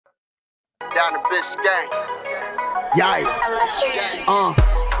down to Biscayne. Yikes.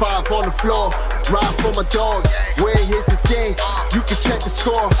 5 on the floor, ride for my dogs. Where here's the thing, you can check the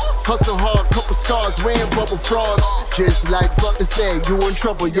score. Hustle hard, couple scars, wearing bubble frogs. Just like Butler said, you in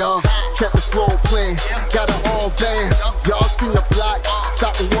trouble, y'all. Kept the flow playing, got it all banned. Y'all seen the block,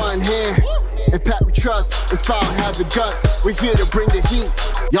 stop with one hand. And Pat we trust, inspire, have the guts. We're here to bring the heat,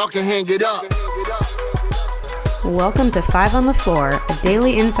 y'all can hang it up. Welcome to 5 on the Floor, a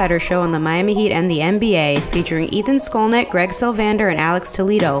daily insider show on the Miami Heat and the NBA, featuring Ethan Skolnick, Greg Sylvander, and Alex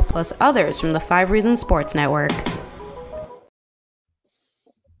Toledo, plus others from the 5 Reasons Sports Network.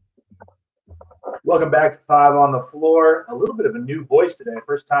 Welcome back to 5 on the Floor. A little bit of a new voice today.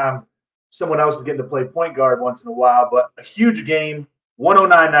 First time someone else is getting to play point guard once in a while, but a huge game,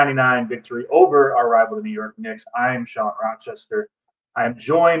 109-99 victory over our rival, the New York Knicks. I am Sean Rochester. I am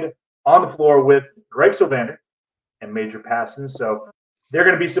joined on the floor with Greg Sylvander and Major Passons. So they're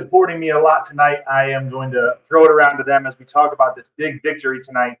going to be supporting me a lot tonight. I am going to throw it around to them as we talk about this big victory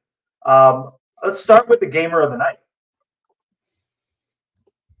tonight. Let's start with the gamer of the night.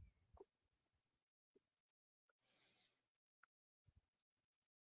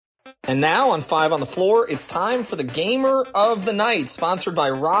 And now on 5 on the Floor, it's time for the Gamer of the Night, sponsored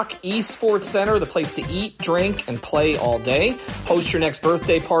by Rock Esports Center, the place to eat, drink, and play all day. Host your next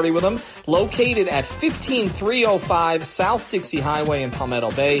birthday party with them. Located at 15305 South Dixie Highway in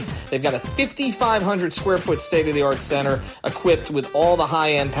Palmetto Bay. They've got a 5,500 square foot state-of-the-art center equipped with all the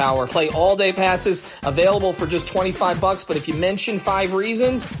high-end power. Play all-day passes available for just $25, but if you mention 5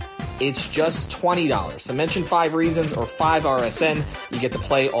 Reasons, it's just $20. So mention 5 Reasons or 5 RSN. You get to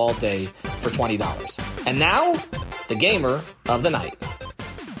play all day for $20. And now, the Gamer of the Night.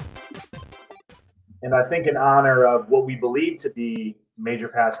 And I think in honor of what we believe to be Major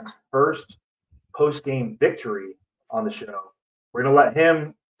Passons' first post-game victory on the show, we're going to let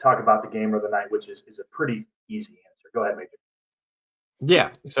him talk about the Gamer of the Night, which is a pretty easy answer. Go ahead, Major.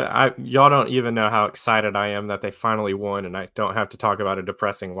 Yeah, so y'all don't even know how excited I am that they finally won, and I don't have to talk about a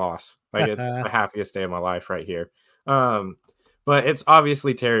depressing loss. Like, it's the happiest day of my life right here. But it's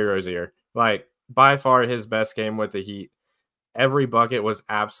obviously Terry Rozier. Like, by far his best game with the Heat. Every bucket was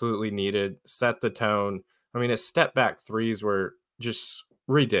absolutely needed, set the tone. I mean, his step-back threes were just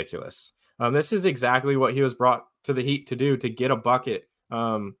ridiculous. This is exactly what he was brought to the Heat to do, to get a bucket.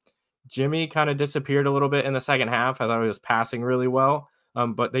 Jimmy kind of disappeared a little bit in the second half. I thought he was passing really well,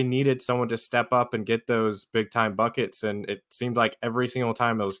 but they needed someone to step up and get those big-time buckets, and it seemed like every single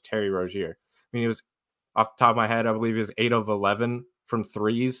time it was Terry Rozier. I mean, he was, off the top of my head, I believe he was 8 of 11 from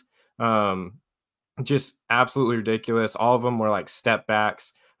threes. Just absolutely ridiculous. All of them were like step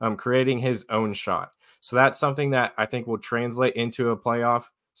backs, creating his own shot. So that's something that I think will translate into a playoff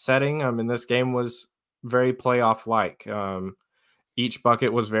setting. And this game was very playoff-like. Each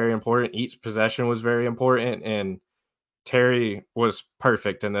bucket was very important. Each possession was very important. And Terry was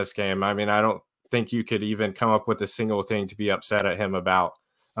perfect in this game. I mean, I don't think you could even come up with a single thing to be upset at him about.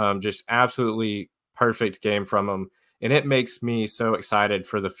 Just absolutely perfect game from him. And it makes me so excited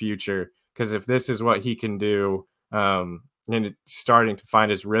for the future, because if this is what he can do, and starting to find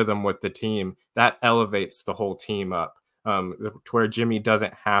his rhythm with the team, that elevates the whole team up, to where Jimmy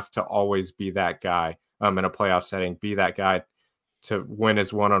doesn't have to always be that guy in a playoff setting, be that guy to win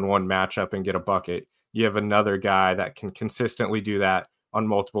his one-on-one matchup and get a bucket. You have another guy that can consistently do that on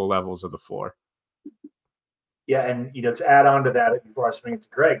multiple levels of the floor. Yeah, and to add on to that, before I swing it to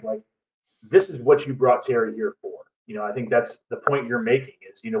Greg, like, this is what you brought Terry here for. I think that's the point you're making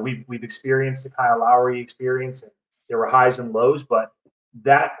is, we've experienced the Kyle Lowry experience, and there were highs and lows, but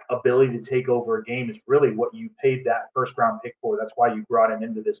that ability to take over a game is really what you paid that first-round pick for. That's why you brought him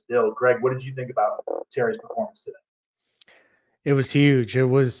into this build. Greg, what did you think about Terry's performance today? It was huge. It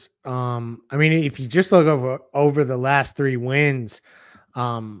was, if you just look over the last 3 wins,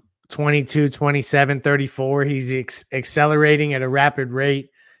 22, 27, 34, he's accelerating at a rapid rate,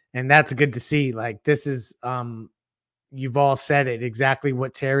 and that's good to see. Like, this is, you've all said it, exactly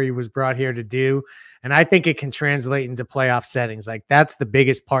what Terry was brought here to do. And I think it can translate into playoff settings. Like, that's the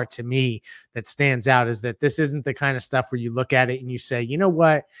biggest part to me that stands out, is that this isn't the kind of stuff where you look at it and you say, you know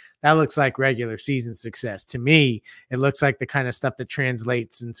what, that looks like regular season success. To me, it looks like the kind of stuff that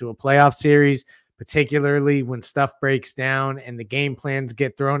translates into a playoff series, particularly when stuff breaks down and the game plans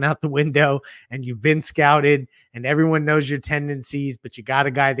get thrown out the window and you've been scouted and everyone knows your tendencies, but you got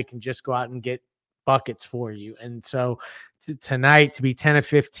a guy that can just go out and get buckets for you. And so tonight, to be 10 of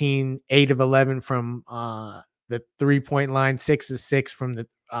 15, 8 of 11 from the 3-point line, 6 of 6 from the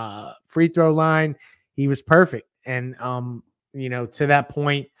free throw line, he was perfect. And to that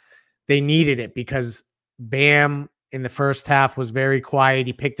point, they needed it, because Bam in the first half was very quiet.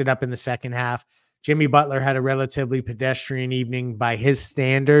 He picked it up in the second half. Jimmy Butler had a relatively pedestrian evening by his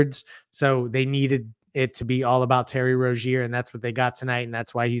standards, so they needed it to be all about Terry Rozier, and that's what they got tonight, and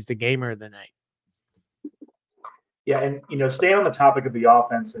that's why he's the gamer of the night. Yeah, and stay on the topic of the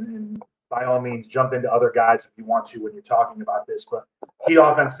offense, and by all means, jump into other guys if you want to when you're talking about this. But Heat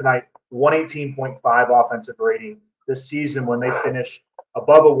offense tonight, 118.5 offensive rating. This season, when they finish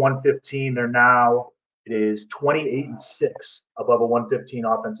above a 115, it is 28-6 above a 115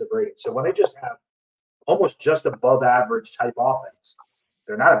 offensive rating. So when they just have almost just above average type offense,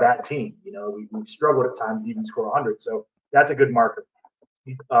 they're not a bad team. We've struggled at times to even score 100. So that's a good marker.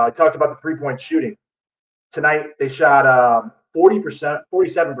 Talked about the 3-point shooting. Tonight, they shot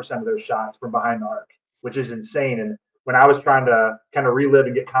 47% of their shots from behind the arc, which is insane. And when I was trying to kind of relive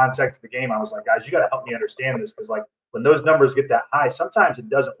and get context of the game, I was like, guys, you got to help me understand this, because like when those numbers get that high, sometimes it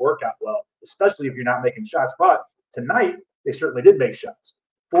doesn't work out well, especially if you're not making shots. But tonight, they certainly did make shots.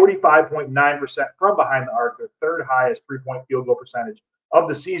 45.9% from behind the arc, their third highest 3-point field goal percentage of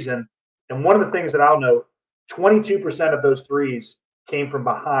the season. And one of the things that I'll note, 22% of those threes came from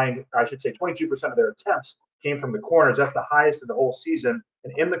behind. I should say 22% of their attempts came from the corners. That's the highest of the whole season.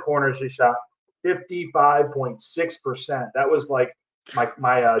 And in the corners, they shot 55.6%. That was like my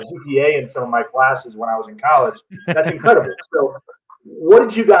GPA in some of my classes when I was in college. That's incredible. So what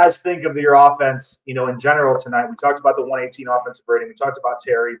did you guys think of your offense, in general tonight? We talked about the 118 offensive rating. We talked about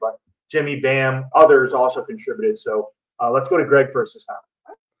Terry, but Jimmy, Bam, others also contributed. So let's go to Greg first this time.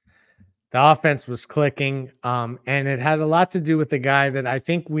 The offense was clicking, and it had a lot to do with the guy that I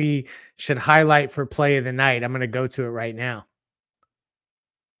think we should highlight for play of the night. I'm going to go to it right now.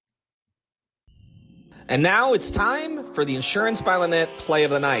 And now it's time for the Insurance by Lynette Play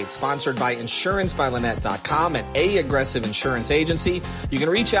of the Night, sponsored by InsuranceByLynette.com, an aggressive insurance agency. You can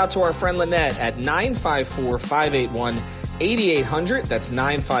reach out to our friend Lynette at 954-581-8800. That's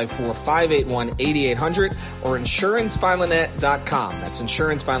 954-581-8800, or InsuranceByLynette.com. That's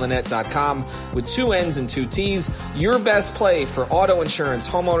InsuranceByLynette.com with 2 N's and 2 T's. Your best play for auto insurance,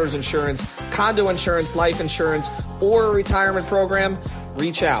 homeowners insurance, condo insurance, life insurance, or a retirement program.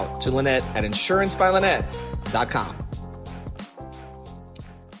 Reach out to Lynette at InsuranceByLynette.com.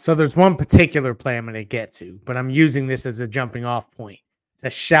 So there's one particular play I'm going to get to, but I'm using this as a jumping off point to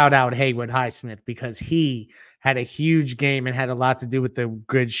shout out Haywood Highsmith, because he had a huge game and had a lot to do with the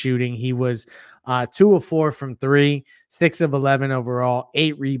good shooting. He was 2 of 4 from 3, 6 of 11 overall,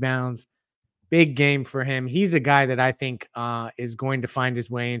 8 rebounds. Big game for him. He's a guy that I think is going to find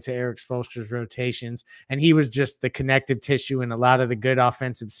his way into Eric Spoelstra's rotations, and he was just the connective tissue in a lot of the good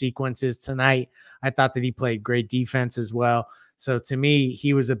offensive sequences tonight. I thought that he played great defense as well. So to me,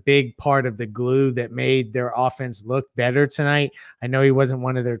 he was a big part of the glue that made their offense look better tonight. I know he wasn't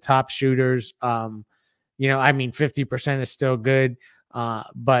one of their top shooters. 50% is still good.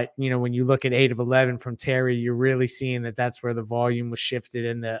 But when you look at 8 of 11 from Terry, you're really seeing that that's where the volume was shifted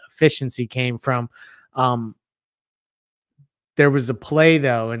and the efficiency came from. There was a play,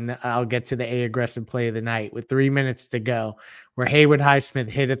 though, and I'll get to the aggressive play of the night with 3 minutes to go, where Haywood Highsmith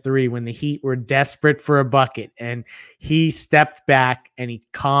hit a 3 when the Heat were desperate for a bucket, and he stepped back and he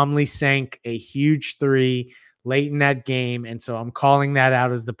calmly sank a huge 3 late in that game. And so I'm calling that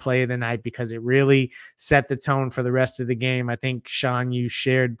out as the play of the night, because it really set the tone for the rest of the game. I think, Sean, you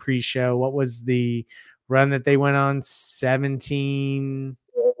shared pre-show. What was the run that they went on? 17.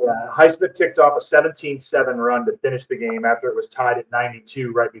 Yeah, Highsmith kicked off a 17-7 run to finish the game after it was tied at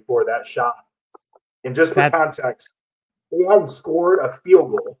 92 right before that shot. And just for context, they hadn't scored a field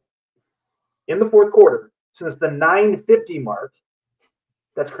goal in the fourth quarter since the 9:50 mark.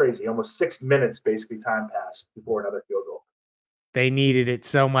 That's crazy. Almost 6 minutes, basically, time passed before another field goal. They needed it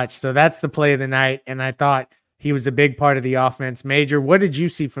so much. So that's the play of the night, and I thought he was a big part of the offense. Major, what did you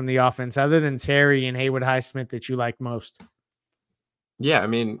see from the offense other than Terry and Haywood Highsmith that you liked most? Yeah,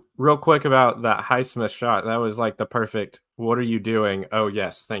 real quick about that Highsmith shot. That was like the perfect, what are you doing? Oh,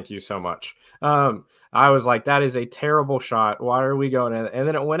 yes, thank you so much. I was like, that is a terrible shot. Why are we going in? And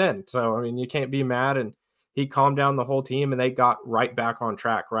then it went in. So, you can't be mad. And he calmed down the whole team, and they got right back on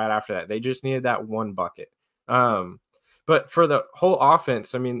track right after that. They just needed that one bucket. But for the whole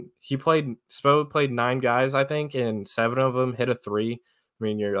offense, Spo played 9 guys, I think, and 7 of them hit a 3.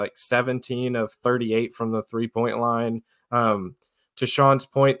 You're like 17 of 38 from the 3-point line. To Sean's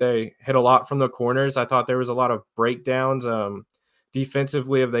point, they hit a lot from the corners. I thought there was a lot of breakdowns.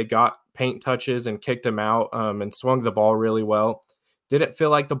 Defensively, if they got paint touches and kicked them out and swung the ball really well. Didn't feel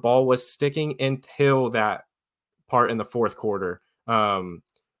like the ball was sticking until that part in the fourth quarter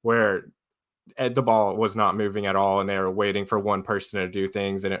where the ball was not moving at all, and they were waiting for one person to do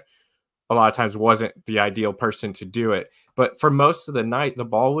things. And a lot of times wasn't the ideal person to do it. But for most of the night, the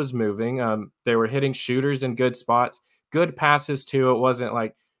ball was moving. They were hitting shooters in good spots, good passes too. It wasn't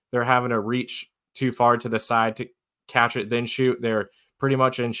like they're having to reach too far to the side to catch it, then shoot. They're pretty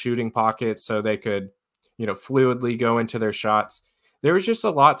much in shooting pockets so they could, fluidly go into their shots. There was just a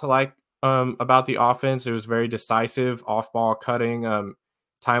lot to like about the offense. It was very decisive, off-ball cutting,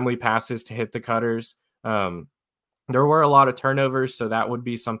 timely passes to hit the cutters. There were a lot of turnovers, so that would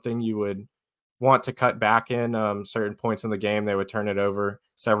be something you would want to cut back in. Certain points in the game, they would turn it over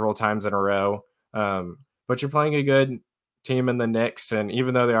several times in a row. But you're playing a good team in the Knicks, and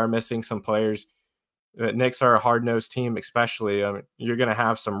even though they are missing some players, Knicks are a hard-nosed team, especially. You're going to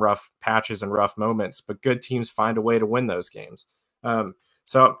have some rough patches and rough moments, but good teams find a way to win those games.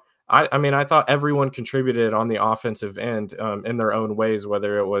 So I thought everyone contributed on the offensive end in their own ways,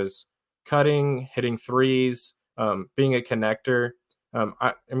 whether it was cutting, hitting threes, being a connector.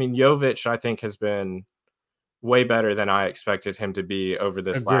 Jovic, I think, has been way better than I expected him to be over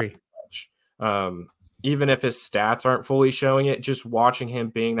this last match. Even if his stats aren't fully showing it, just watching him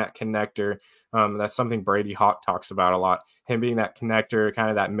being that connector, that's something Brady Hawk talks about a lot. Him being that connector, kind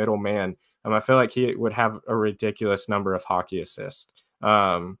of that middle man. I feel like he would have a ridiculous number of hockey assists.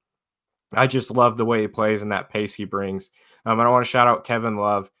 I just love the way he plays and that pace he brings. I want to shout out Kevin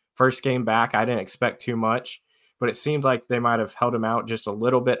Love. First game back, I didn't expect too much, but it seemed like they might have held him out just a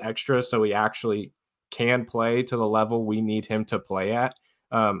little bit extra so he actually can play to the level we need him to play at.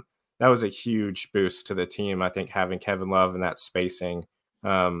 That was a huge boost to the team, I think, having Kevin Love and that spacing.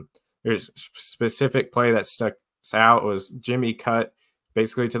 There's a specific play that stuck out was Jimmy cut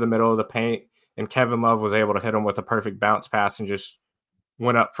basically to the middle of the paint, and Kevin Love was able to hit him with a perfect bounce pass and just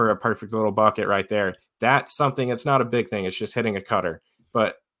went up for a perfect little bucket right there. That's something, it's not a big thing. It's just hitting a cutter.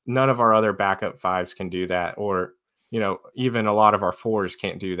 But none of our other backup fives can do that, or, even a lot of our fours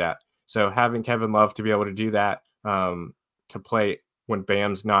can't do that. So having Kevin Love to be able to do that, to play when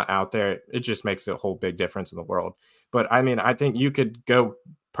Bam's not out there, it just makes a whole big difference in the world. But I think you could go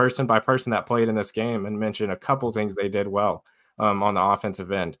person by person that played in this game and mention a couple things they did well on the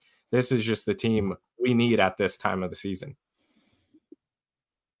offensive end. This is just the team we need at this time of the season.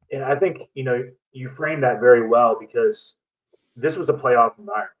 And I think, you framed that very well, because this was a playoff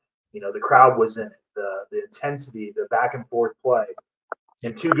environment. The crowd was in it, the intensity, the back and forth play,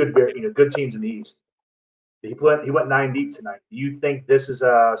 and two good teams in the East. He went 9 deep tonight. Do you think this is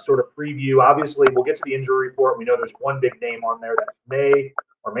a sort of preview? Obviously, we'll get to the injury report. We know there's one big name on there that may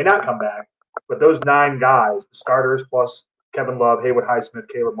or may not come back. But those 9 guys, the starters plus Kevin Love, Haywood Highsmith,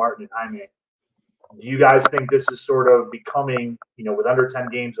 Caleb Martin, and Jaime, do you guys think this is sort of becoming, with under 10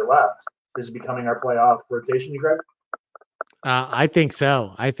 games or left, this is becoming our playoff rotation, Greg? I think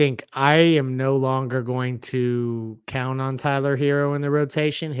so. I think I am no longer going to count on Tyler Hero in the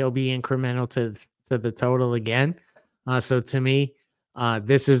rotation. He'll be incremental to the total again. So to me,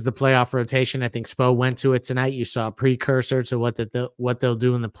 this is the playoff rotation. I think Spo went to it tonight. You saw a precursor to what they'll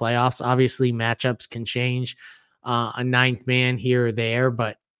do in the playoffs. Obviously, matchups can change a 9th man here or there,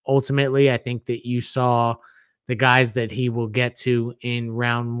 but ultimately, I think that you saw the guys that he will get to in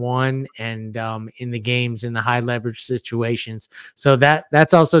round 1 and in the games in the high leverage situations. So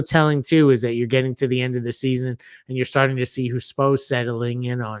that's also telling too, is that you're getting to the end of the season and you're starting to see who Spo's settling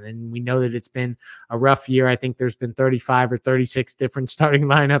in on. And we know that it's been a rough year. I think there's been 35 or 36 different starting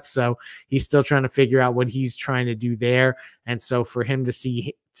lineups. So he's still trying to figure out what he's trying to do there. And so for him to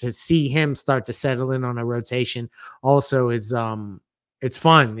see him start to settle in on a rotation also is it's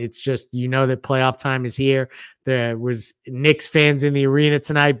fun. It's just, that playoff time is here. There was Knicks fans in the arena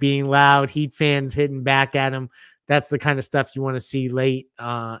tonight being loud, Heat fans hitting back at him. That's the kind of stuff you want to see late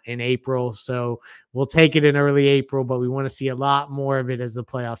in April. So we'll take it in early April, but we want to see a lot more of it as the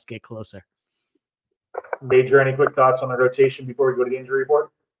playoffs get closer. Major, any quick thoughts on the rotation before we go to the injury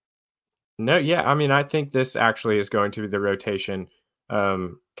report? No, yeah. I think this actually is going to be the rotation.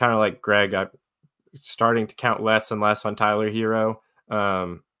 Kind of like Greg, I'm starting to count less and less on Tyler Hero.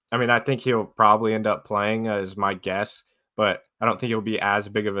 I think he'll probably end up playing as my guess, but I don't think he'll be as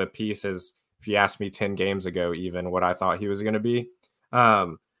big of a piece as if you asked me 10 games ago, even what I thought he was going to be.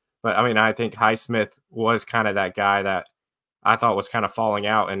 But I think Highsmith was kind of that guy that I thought was kind of falling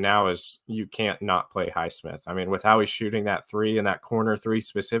out, and now is you can't not play Highsmith. With how he's shooting that 3 and that corner 3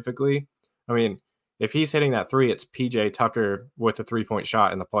 specifically, if he's hitting that 3, it's PJ Tucker with a 3-point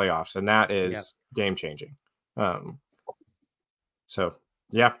shot in the playoffs, and that is game changing. So,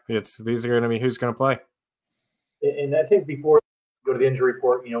 yeah, these are going to be who's going to play. And I think before we go to the injury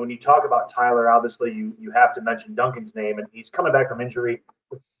report, when you talk about Tyler, obviously you have to mention Duncan's name, and he's coming back from injury.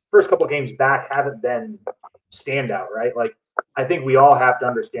 The first couple of games back haven't been standout, right? Like, I think we all have to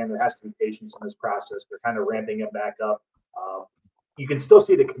understand there has to be patience in this process. They're kind of ramping it back up. You can still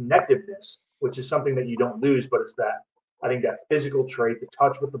see the connectiveness, which is something that you don't lose, but it's that, I think, that physical trait, the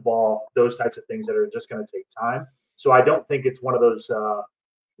touch with the ball, those types of things that are just going to take time. So I don't think it's one of those,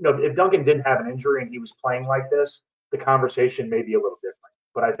 if Duncan didn't have an injury and he was playing like this, the conversation may be a little different.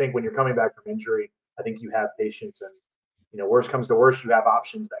 But I think when you're coming back from injury, I think you have patience, and worst comes to worst, you have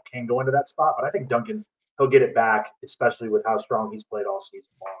options that can go into that spot. But I think Duncan, he'll get it back, especially with how strong he's played all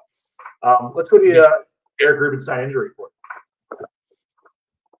season long. Let's go to the Eric Rubenstein injury report.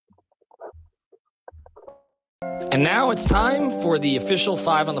 And now it's time for the official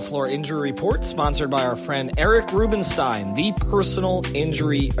 5 on the Floor injury report, sponsored by our friend Eric Rubenstein, the personal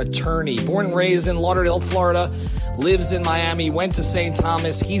injury attorney. Born and raised in Lauderdale, Florida, lives in Miami, went to St.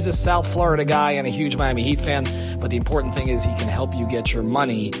 Thomas. He's a South Florida guy and a huge Miami Heat fan. But the important thing is he can help you get your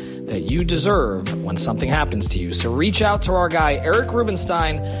money that you deserve when something happens to you. So reach out to our guy, Eric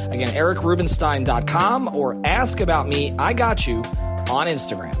Rubenstein. Again, ericrubenstein.com, or ask about me, I got you, on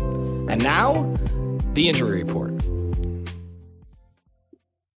Instagram. And now, the injury report.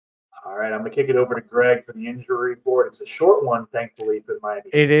 All right, I'm going to kick it over to Greg for the injury report. It's a short one, thankfully, for Miami.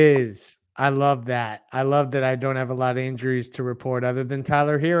 It is. I love that. I love that I don't have a lot of injuries to report other than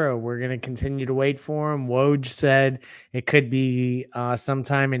Tyler Hero. We're going to continue to wait for him. Woj said it could be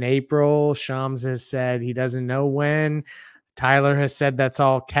sometime in April. Shams has said he doesn't know when. Tyler has said that's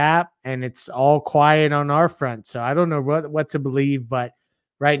all cap, and it's all quiet on our front. So I don't know what to believe, but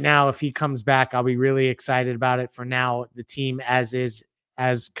right now, if he comes back, I'll be really excited about it. For now, the team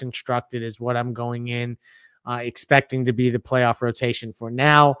as constructed is what I'm going in, expecting to be the playoff rotation for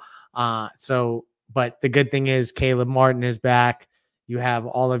now. But the good thing is Caleb Martin is back. You have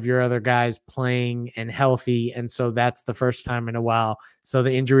all of your other guys playing and healthy, and so that's the first time in a while. So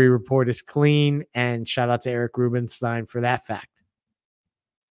the injury report is clean, and shout out to Eric Rubenstein for that fact.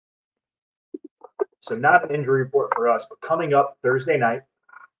 So not an injury report for us, but coming up Thursday night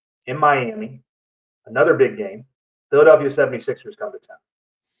in Miami, another big game. Philadelphia 76ers come to town.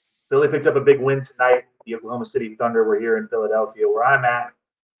 Philly picked up a big win tonight. The Oklahoma City Thunder were here in Philadelphia, where I'm at.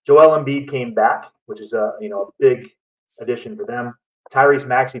 Joel Embiid came back, which is a big addition for them. Tyrese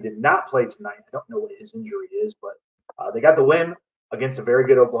Maxey did not play tonight. I don't know what his injury is, but they got the win against a very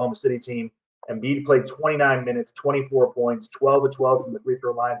good Oklahoma City team. Embiid played 29 minutes, 24 points, 12 of 12 from the free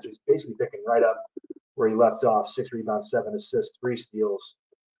throw line. So he's basically picking right up where he left off. 6 rebounds, 7 assists, 3 steals,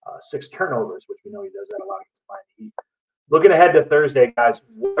 6 turnovers, which we know he does that a lot against Miami Heat. Looking ahead to Thursday, guys,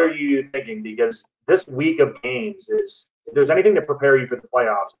 what are you thinking? Because this week of games is, if there's anything to prepare you for the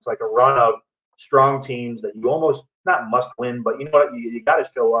playoffs, it's like a run of strong teams that you almost not must win, but you know what? You got to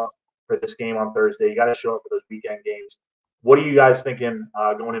show up for this game on Thursday. You got to show up for those weekend games. What are you guys thinking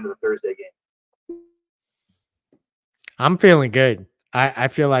going into the Thursday game? I'm feeling good. I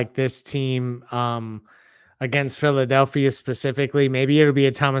feel like this team against Philadelphia specifically, maybe it'll be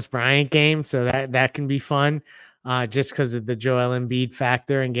a Thomas Bryant game, so that can be fun. Just because of the Joel Embiid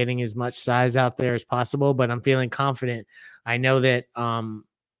factor and getting as much size out there as possible. But I'm feeling confident. I know that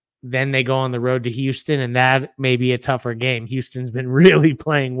then they go on the road to Houston, and that may be a tougher game. Houston's been really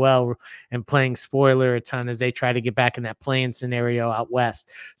playing well and playing spoiler a ton as they try to get back in that playing scenario out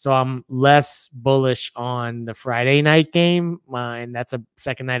west. So I'm less bullish on the Friday night game, and that's a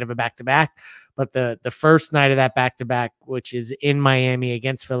second night of a back-to-back. But the first night of that back-to-back, which is in Miami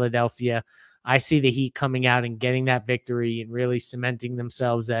against Philadelphia, I see the Heat coming out and getting that victory and really cementing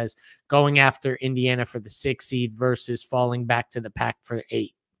themselves as going after Indiana for the 6th seed versus falling back to the pack for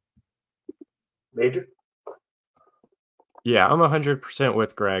 8. Major? Yeah, I'm 100%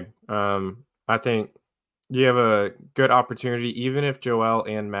 with Greg. I think you have a good opportunity, even if Joel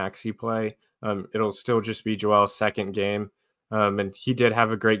and Maxey play. It'll still just be Joel's second game. And he did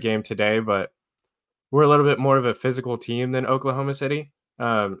have a great game today, but we're a little bit more of a physical team than Oklahoma City.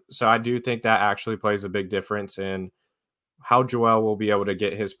 So I do think that actually plays a big difference in how Joel will be able to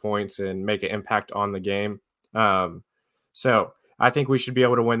get his points and make an impact on the game. So I think we should be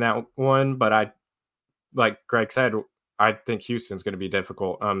able to win that one. But like Greg said, I think Houston's going to be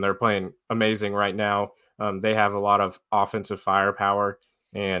difficult. They're playing amazing right now. They have a lot of offensive firepower.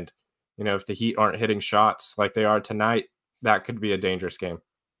 And, if the Heat aren't hitting shots like they are tonight, that could be a dangerous game.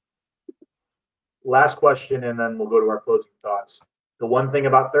 Last question, and then we'll go to our closing thoughts. The one thing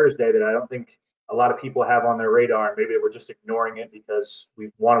about Thursday that I don't think a lot of people have on their radar, and maybe we're just ignoring it because we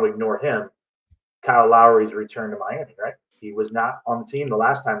want to ignore him, Kyle Lowry's return to Miami, right? He was not on the team the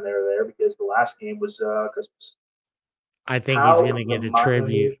last time they were there because the last game was Christmas. I think he's going to get a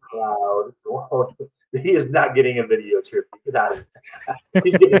tribute. He is not getting a video tribute. Get out of here.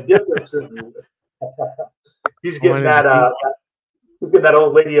 He's getting a different tribute. He's getting that He's getting that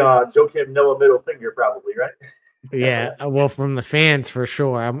old lady Joakim Noah middle finger, probably, right? Yeah, well, from the fans for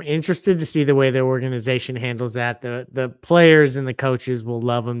sure. I'm interested to see the way the organization handles that. The players and the coaches will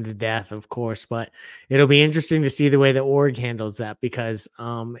love him to death, of course, but it'll be interesting to see the way the org handles that because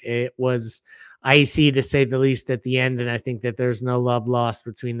it was icy to say the least at the end, and I think that there's no love lost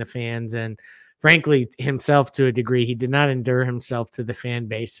between the fans and, frankly, himself to a degree. He did not endure himself to the fan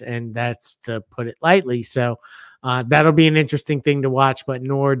base, and that's to put it lightly. So that'll be an interesting thing to watch, but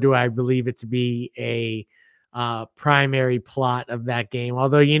nor do I believe it to be a primary plot of that game.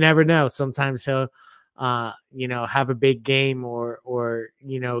 Although you never know. Sometimes he'll, have a big game or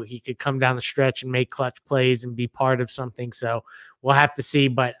he could come down the stretch and make clutch plays and be part of something. So we'll have to see.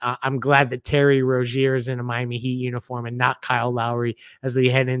 But I'm glad that Terry Rozier is in a Miami Heat uniform and not Kyle Lowry as we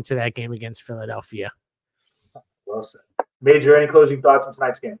head into that game against Philadelphia. Well said. Major, any closing thoughts on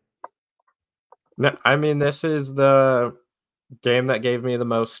tonight's game? No, I mean, this is the game that gave me the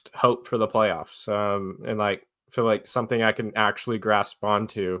most hope for the playoffs, and feel like something I can actually grasp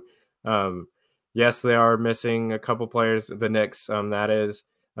onto. Yes, they are missing a couple players, the Knicks, that is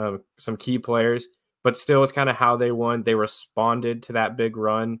some key players, but still it's kind of how they won. They responded to that big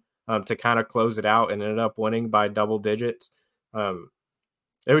run to kind of close it out and ended up winning by double digits.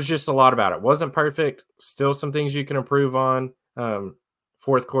 It was just a lot about it. Wasn't perfect. Still some things you can improve on.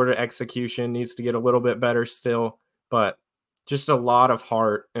 Fourth quarter execution needs to get a little bit better still, but just a lot of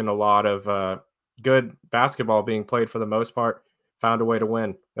heart and a lot of good basketball being played for the most part. Found a way to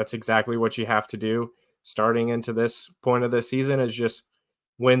win. That's exactly what you have to do. Starting into this point of the season is just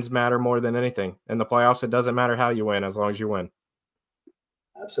wins matter more than anything. In the playoffs, it doesn't matter how you win as long as you win.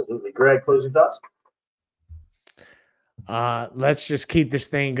 Absolutely. Greg, closing thoughts? Let's just keep this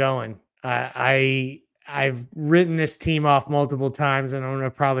thing going. I've written this team off multiple times and I'm going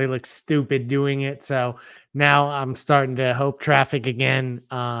to probably look stupid doing it. So now I'm starting to hope traffic again.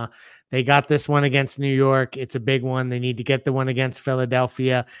 They got this one against New York. It's a big one. They need to get the one against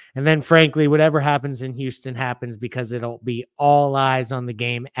Philadelphia. And then, frankly, whatever happens in Houston happens because it'll be all eyes on the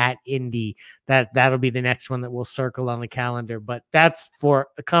game at Indy. That'll be the next one that we'll circle on the calendar. But that's for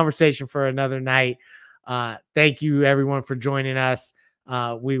a conversation for another night. Thank you, everyone, for joining us.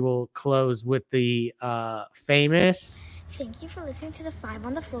 We will close with the famous. Thank you for listening to the 5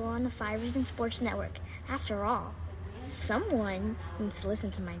 on the Floor on the 5 Reasons Sports Network. After all, someone needs to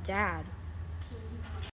listen to my dad.